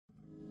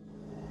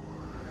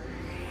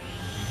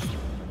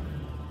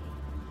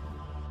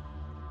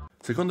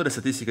Secondo le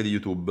statistiche di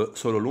YouTube,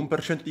 solo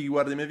l'1% di chi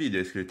guarda i miei video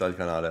è iscritto al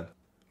canale.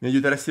 Mi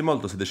aiuteresti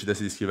molto se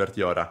decidessi di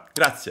iscriverti ora.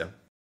 Grazie!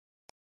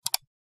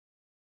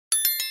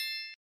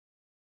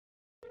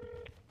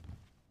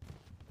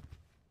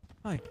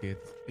 Hi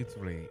kids, it's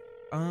Ray.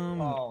 Oh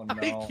no.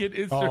 Hi kid,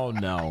 it's Oh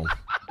no.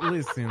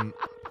 Listen,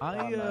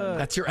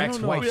 That's your I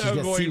don't know. ex-wife. She's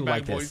gonna see you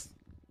like this.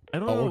 I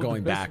don't Oh, know we're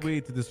going the best back. way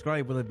to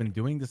describe what I've been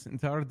doing this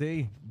entire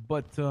day,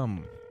 but Guys,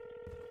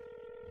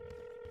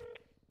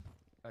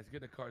 get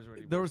the cars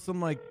ready. there was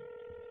some like,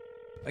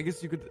 I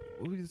guess you could,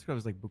 what would you describe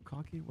as like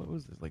bukkake? What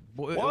was this like?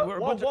 Whoa, yo, no, I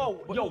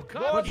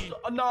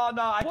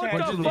What can't. the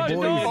Bunch of fuck? boys.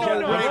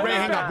 No, Ray,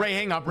 hang up. Ray,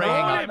 hang up. Ray,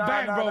 hang up.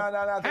 Back, bro.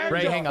 Hang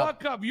Ray, the hang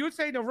up. fuck up. You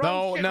say the No,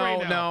 wrong shit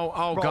right now. no.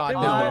 Oh Bro, God, it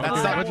no.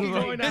 was That's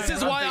never- not. This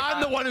is why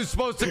I'm the one who's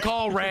supposed to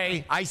call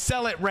Ray. I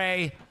sell it,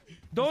 Ray.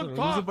 Don't There's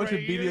a talk, bunch of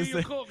Ray. You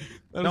BDSM. cook.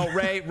 No,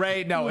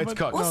 Ray, no, it's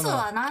cooked. ボス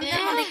は何で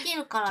もでき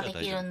るからで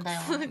きるんだ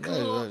よ。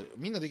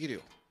みんなできる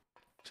よ。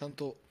ちゃん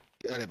と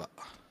やれば。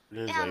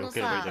レーザー避け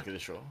ればいいだけで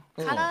しょ。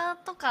カラ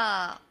ーと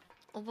か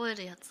覚え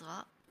るやつ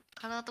は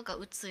カラーとか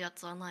打つや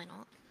つはない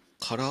の？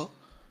カラー？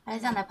あれ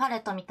じゃない、パレ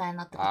ットみたい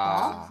なってこと？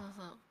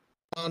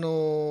そう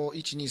そう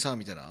123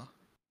みたいな。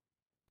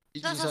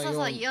そうそうそう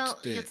123 4つ4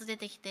って。つ出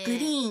てきてグリ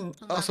ーン。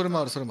あ、それも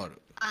ある、それもある。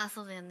あ、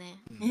そうだよ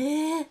ね。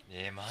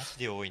マジ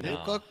で多いな。五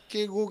角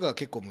形語が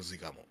結構むずい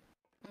かも。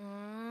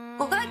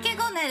五角形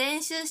語ね、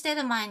練習して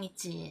る毎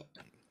日。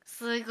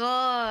すごい。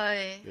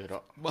え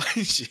ら。毎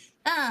日。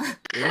うん。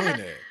エロい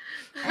ね。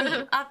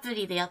アプ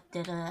リでやっ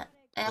てる。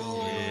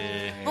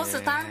ボス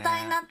単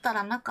体になった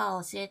ら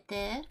中教え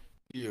て。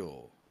いい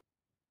よ。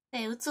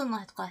で、打つの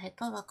とか下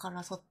手だか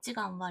らそっち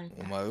頑張り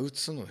たい。お前打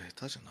つの下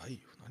手じゃない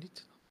よ。何言っ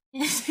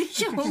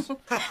てんの？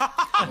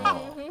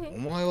お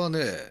前は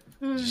ね、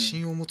自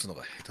信を持つの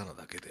が下手な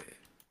だけで。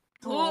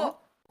どう？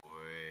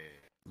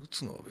打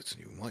つのは別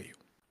にうまいよ。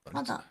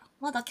ま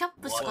だキャッ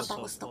プしか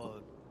倒したこ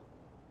と。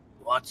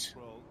What?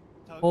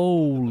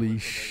 Holy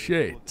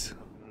shit.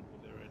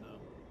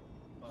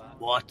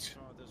 What?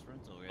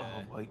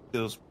 Oh, like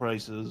those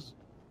prices.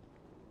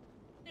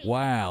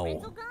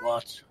 Wow.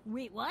 What?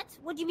 Wait, what?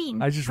 What do you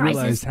mean? I just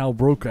realized how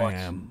broke I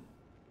am.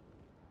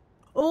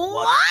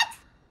 What?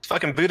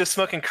 Fucking Buddha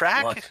smoking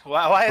crack? What?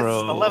 Why is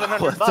Bro,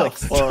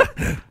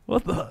 $1,100?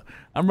 What the?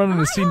 I'm running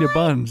the senior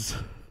buns.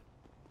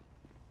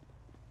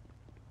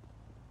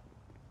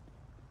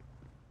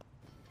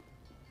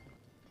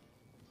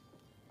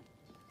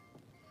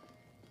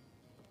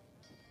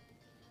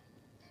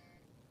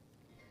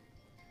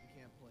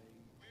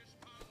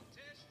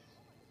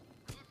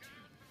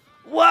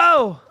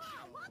 Whoa!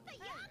 What the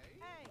yuck?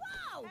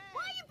 Whoa!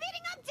 Why are you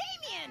beating up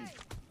Damien?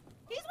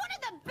 He's one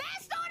of the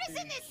best artists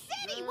in this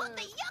city! What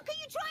the yuck are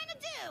you trying to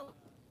do?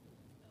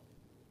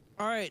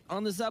 Alright,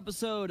 on this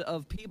episode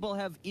of People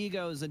Have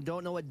Egos and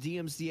Don't Know What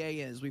DMCA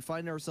is, we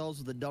find ourselves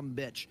with a dumb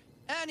bitch.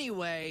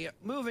 Anyway,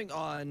 moving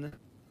on.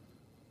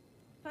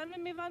 Time to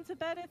move on to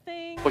better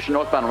things. Push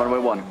northbound, runway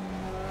 1.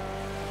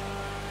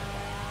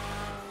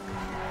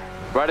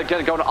 Right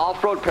again, going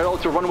off-road, parallel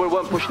to runway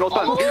 1, push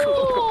northbound. Flip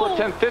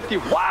 1050.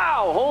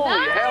 Wow,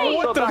 holy hell.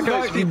 What the fuck?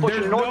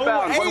 There's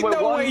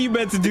no way you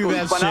meant to do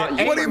that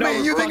shit. What do you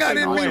mean? You think I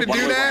didn't mean to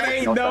do that?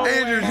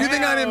 Andrews, you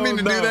think I didn't mean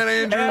to do that,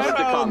 Andrews?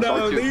 Hell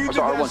no, you did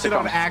that shit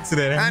on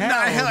accident.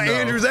 Hell,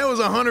 Andrews, that was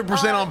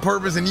 100% on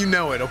purpose and you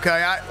know it,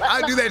 okay?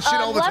 I do that shit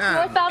all the time.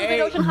 Northbound Mid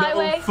Ocean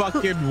Highway. No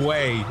fucking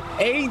way.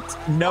 Ain't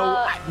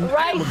no.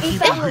 Right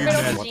eastbound Mid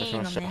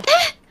Ocean.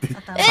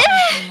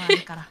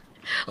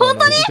 本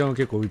当に時間は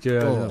結構受け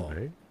られない。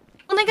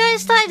お願い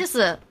したいです。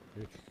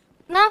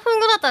何分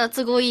後だったら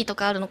都合いいと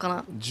かあるのか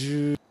な？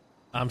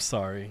 I'm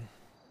sorry.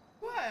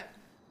 What?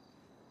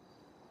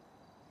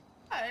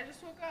 I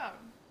just woke up.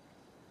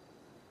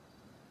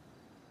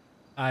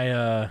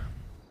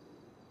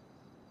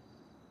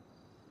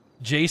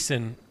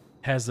 Jason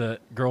has a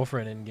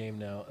girlfriend in game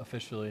now,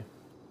 officially.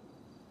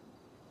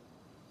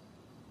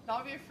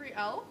 That'll be a free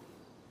elf?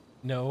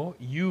 No,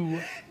 you.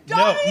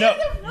 No,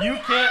 you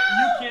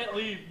can't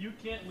leave. You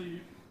can't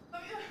leave.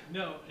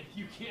 No,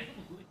 you can't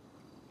leave.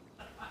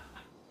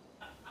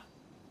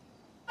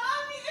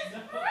 Tommy, it's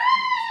free!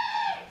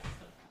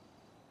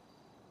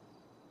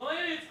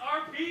 It's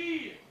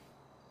RP.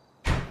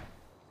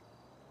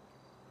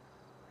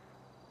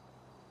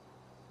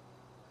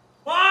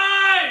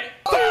 Why?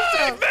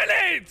 5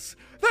 minutes!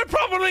 They're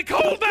probably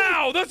cold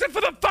now! Those are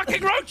for the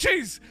fucking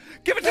roaches!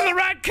 Give it to the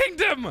Rat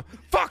Kingdom!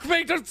 Fuck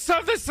me, don't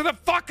serve this to the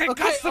fucking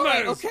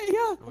customers! Okay,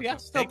 yeah.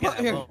 Stop right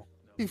here.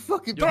 You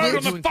fucking Throw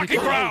it on the fucking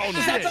ground!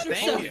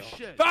 Thank you.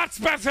 That's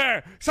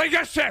better! Say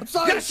yes, chef!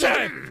 Yes,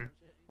 chef!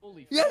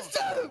 Yes,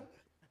 sir!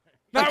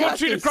 Now I want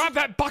you to grab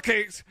that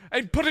bucket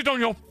and put it on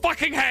your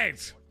fucking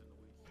head!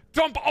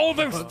 Dump all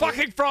those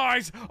fucking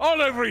fries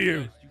all over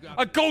you!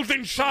 A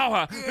golden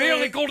shower! The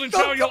only golden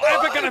shower you're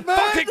ever gonna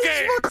fucking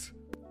get!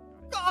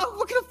 Oh,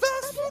 look at the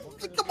fast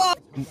food. Come on.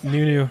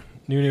 Nunu.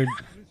 Nunu,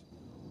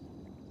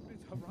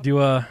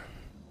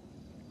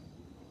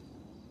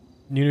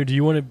 do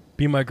you want to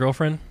be my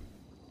girlfriend?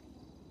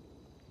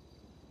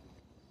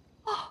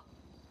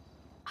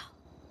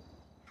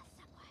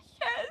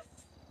 Yes.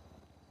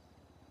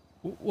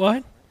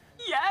 What?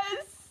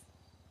 Yes!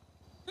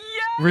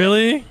 Yes!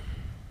 Really?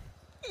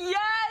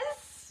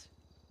 Yes!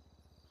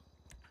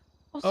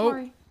 Oh, Oh.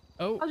 sorry.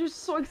 Oh. I was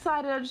just so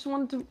excited. I just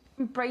wanted to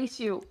embrace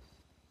you.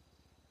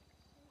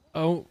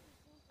 Oh,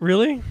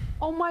 really?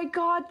 Oh my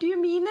god, do you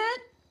mean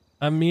it?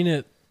 I mean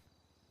it.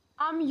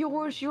 I'm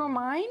yours, you're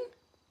mine?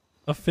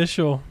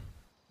 Official.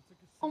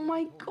 Oh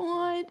my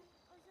god.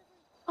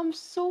 I'm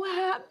so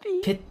happy.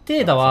 決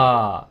定打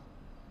は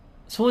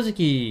正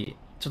直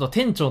ちょっと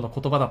店長の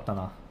言葉だった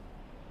な。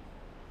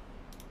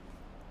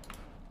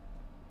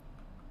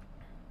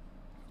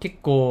結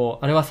構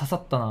あれは刺さ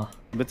ったな。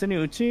別に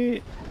う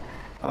ち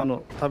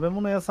食べ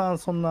物屋さん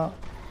そんな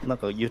なん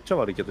か言っちゃ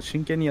悪いけど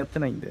真剣にやって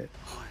ないんで、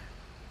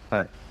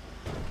はい、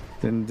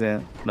全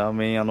然ラー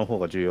メン屋の方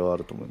が需要あ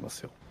ると思います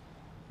よ。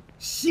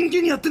真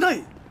剣にやってな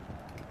い。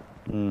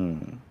う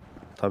ん、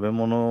食べ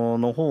物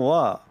の方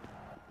は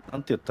な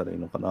んて言ったらいい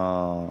のか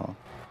な、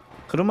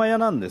車屋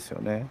なんです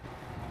よね。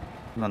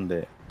なん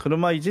で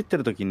車いじって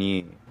る時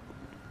に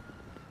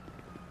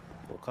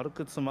こう軽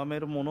くつまめ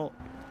るもの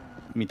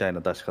みたい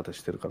な出し方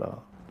してるから。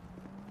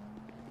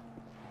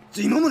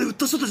じゃあ今まで売っ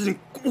た人たちに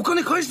お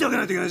金返してあげ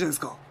ないといけないじゃないです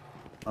か。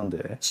なん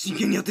で真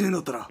剣にやってねえんだ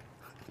ったら。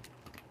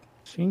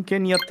真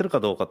剣にやってる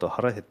かどうかと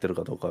腹減ってる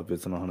かどうかは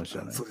別の話じ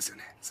ゃない。そうですよ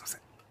ね。すいませ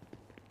ん。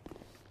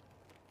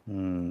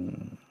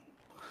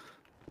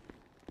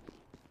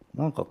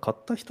なんか買っ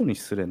た人に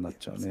失礼になっ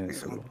ちゃうね。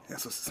それは。いや、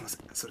そうです。すいません。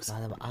それです。ま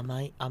あでも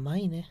甘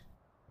いね。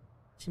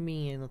市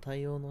民への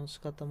対応の仕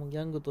方もギ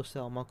ャングとして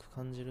は甘く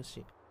感じる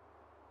し、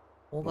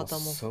大型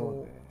も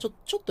こう、ちょ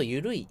っと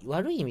緩い、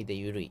悪い意味で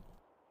緩い。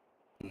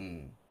う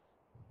ん。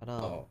から、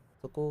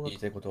そこが言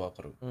いたいことはわ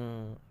かる。う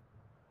ん。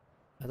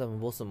多分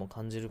ボスも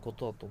感じるこ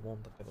とだと思う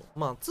んだけど、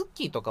まあツッ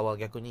キーとかは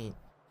逆に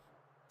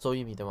そうい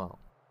う意味では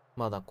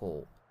まだ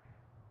こう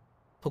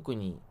特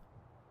に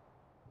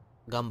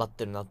頑張っ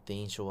てるなって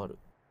印象ある。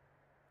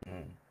う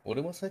ん。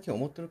俺も最近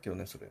思ってるけど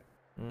ね、それ。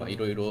まあい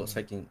ろいろ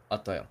最近あ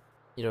ったやん。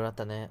いろいろあっ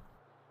たね。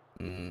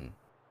うん。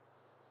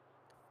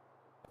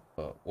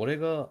やっぱ俺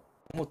が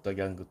思った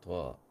ギャングと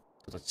は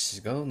ちょっ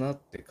と違うなっ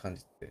て感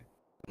じて。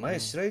前、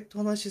白井と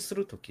話す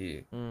ると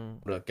き、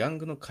俺はギャン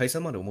グの解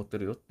散まで思って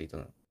るよって言った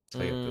の。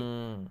最悪。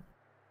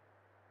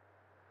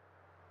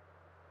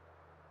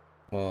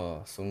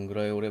まあ、そんぐ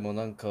らい俺も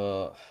なん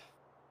か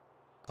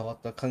変わ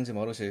った感じ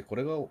もあるし、こ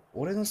れが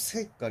俺の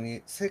成果な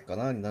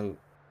になる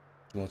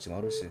気持ちも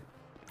あるし。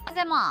おはようご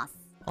ざいます。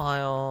おは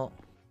よ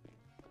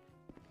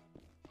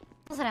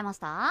どうされまし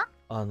た？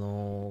カ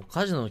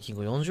ジノの金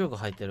庫40億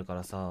入ってるか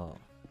らさ。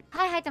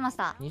はい、入ってまし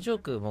た。20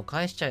億もう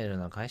返しちゃえる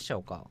なら返しちゃ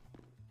おうか。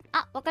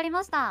あ、わかり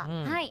ました。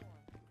はい。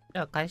じ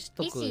ゃあ返し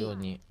とくよう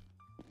に。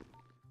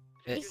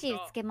意思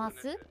つけま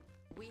す？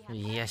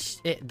いや、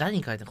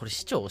何書いてこれ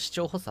市長補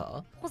佐？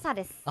補佐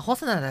です。あ、補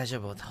佐なら大丈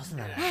夫。補佐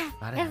なら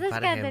バレへん。優しか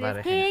った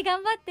です。経営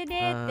頑張って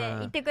ねって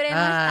言ってくれま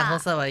した。ああ、補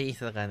佐はいい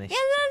人だからね。優しい。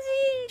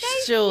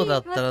市長だ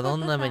ったらど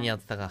んな目にあっ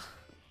たか。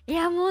い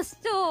や、もう市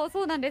長、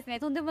そうなんですね。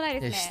とんでもない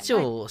ですね。市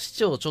長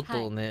ちょっ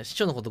とね、市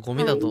長のことゴ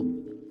ミだと。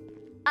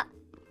あ、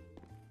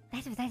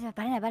大丈夫。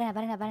バレない。悪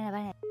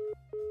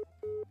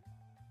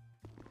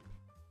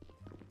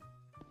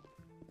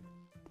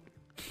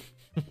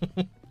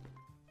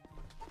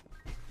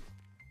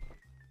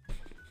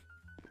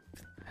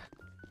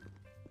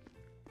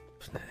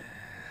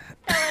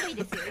い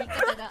ですよ、言い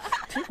方が。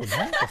結構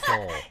なんかさ、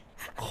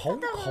顔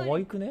可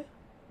愛くね？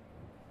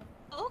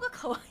顔が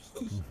可愛い。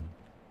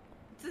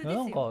普通ですよ。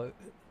なんか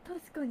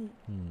確かに。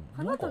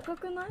鼻高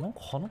くない？なんか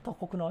鼻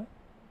高くない？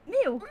目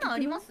大きくない？あ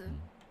ります？い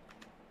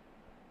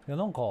や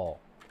なんかこ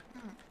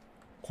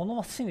の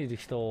街にいる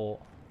人、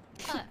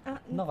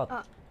なん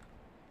か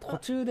途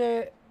中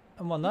で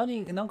まあな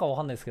んかわ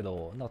かんないですけ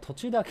ど、なんか途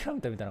中で諦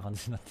めたみたいな感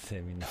じになってて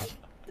みんな。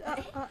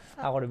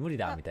あ、これ無理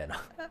だみたいな。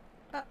どうい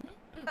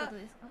うこと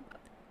ですか？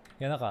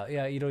いやなんか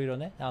いろいろ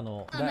ね、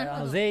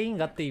全員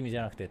がっていう意味じ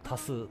ゃなくて多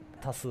数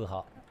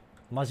派、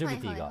マジョリ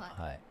ティが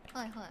はい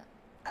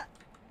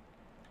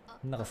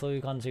なんかそうい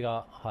う感じ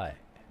がはい。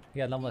い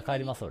や何も帰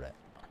ります俺。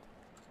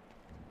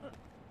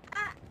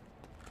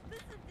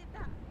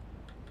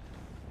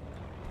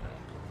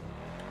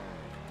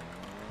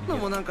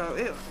もうなんか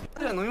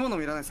飲み物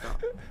もいらないですか？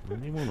飲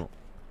み物。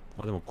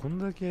あ、でもこん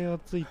だけ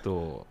暑い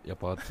とやっ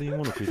ぱ熱いも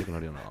の食いたく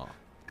なるよな。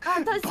あ、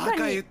確かに。バ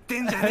カ言っ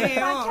てんじゃねえ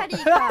よ。キャリ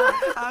ーか。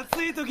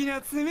暑い時に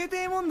は冷て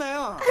えもんだよ。い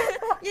や、や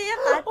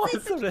っぱ暑い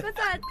時こそ熱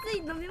い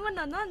飲み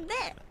物飲んで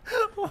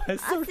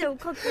汗を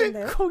かくんだ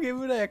よ。焦げ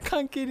村や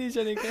関係ねえ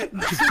じゃねえかよ。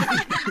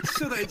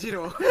初代二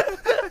郎。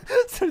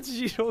それ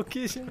二郎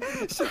系じゃね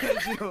え。初代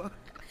二郎。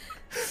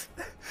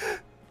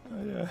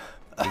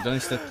油断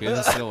した警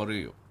察が悪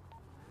いよ。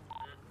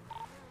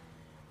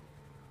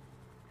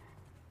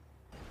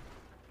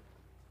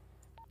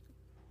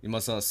今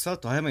さ、スター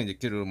ト早めにで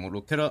きるもう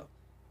ロケラ、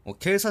もう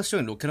警察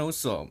署にロケラ打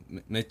つわ。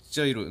めっ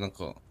ちゃいる、なん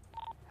か。了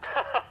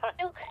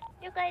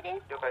解で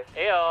す。了解です。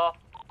ええよ。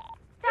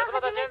四つ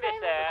股準備し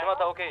て。四つ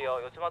股 OK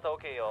よ。四つ股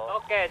OK よ。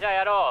OK、じゃあ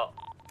やろ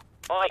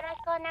う。はい。よろし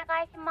くお願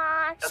いし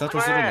ます。スタート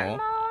するの？や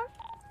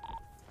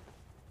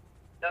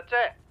っち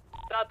ゃえ。ス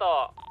ター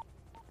ト。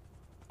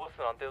ボス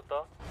なんて言っ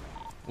た？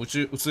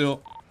撃つよ。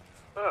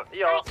うん、い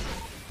いよ。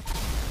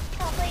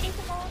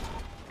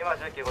今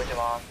19動いて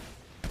ます。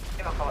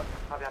今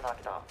壁穴開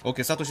けた。オッ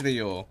ケー、サトシでいい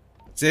よ。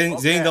全員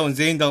ダウン、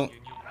全員ダウン。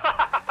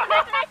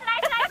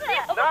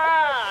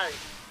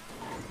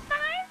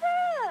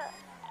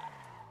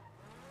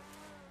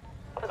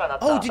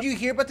Oh, did you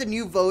hear about the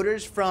new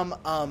voters from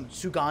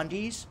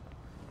Sugandhi's?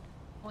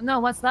 No,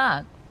 what's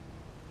that?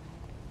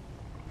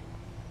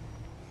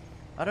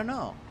 I don't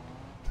know.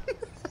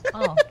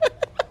 Oh.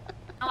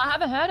 Oh, I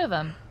haven't heard of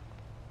them.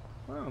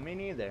 Oh, me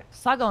neither.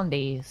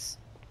 Sugandhi's.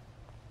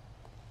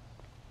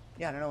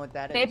 Yeah, I don't know what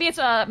that is.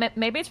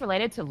 Maybe it's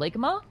related to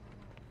Ligma?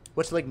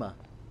 What's Ligma?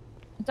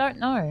 I don't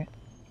know.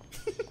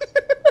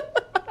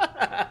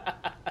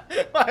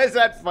 Why is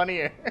that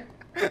funnier?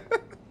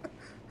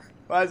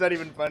 Why is that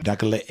even funny? Not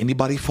gonna let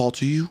anybody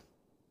falter you.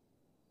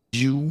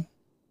 You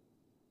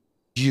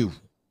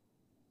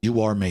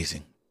are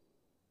amazing.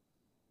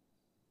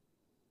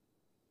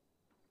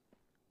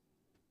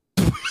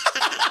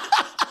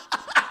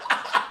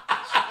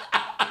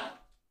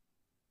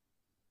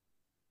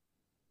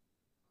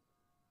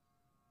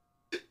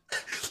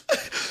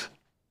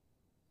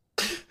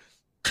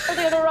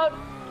 The other road.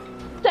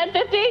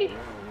 1050.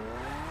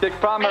 Take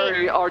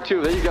primary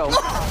R2. There you go.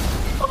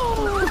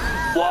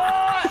 What?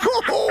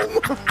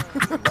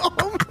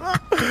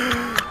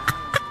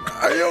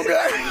 Are you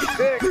okay?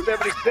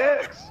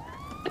 76.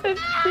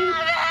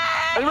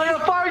 Are you ready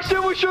to fire?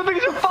 Shit, we shoot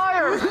things on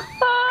fire.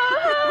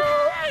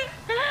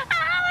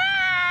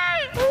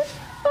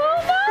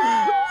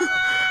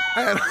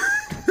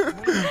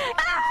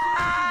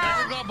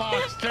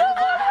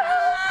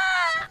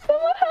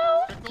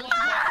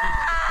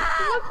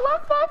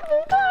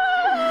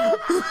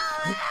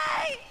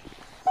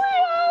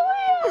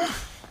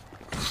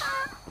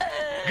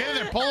 Get in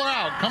there, pull her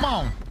out. Come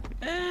on.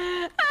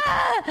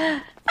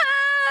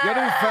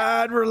 Getting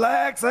fine,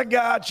 relax. I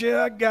got you.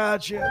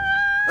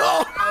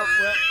 Oh,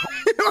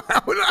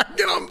 how would I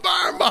get on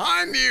fire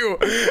behind you?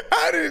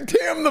 How did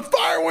Tim the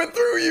fire went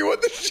through you?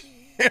 What the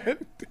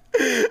shit?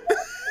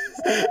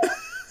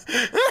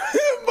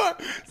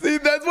 But, see,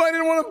 that's why I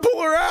didn't want to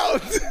pull her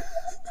out.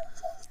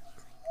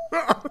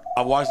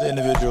 I watched the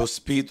individual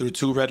speed through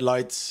 2 red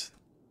lights.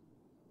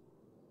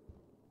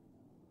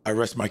 I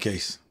rest my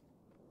case.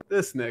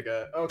 This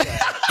nigga. Okay.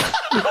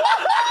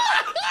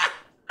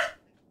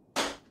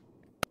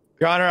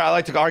 Your Honor, I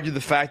like to argue the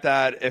fact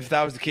that if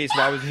that was the case,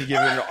 why was he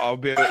given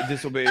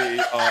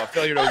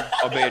failure to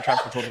obey a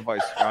traffic control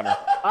device, Your Honor?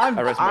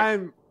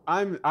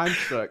 I'm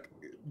shook.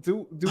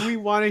 Do we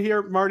want to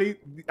hear Marty?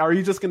 Are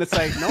you just gonna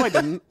say no? I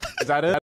didn't. Is that it?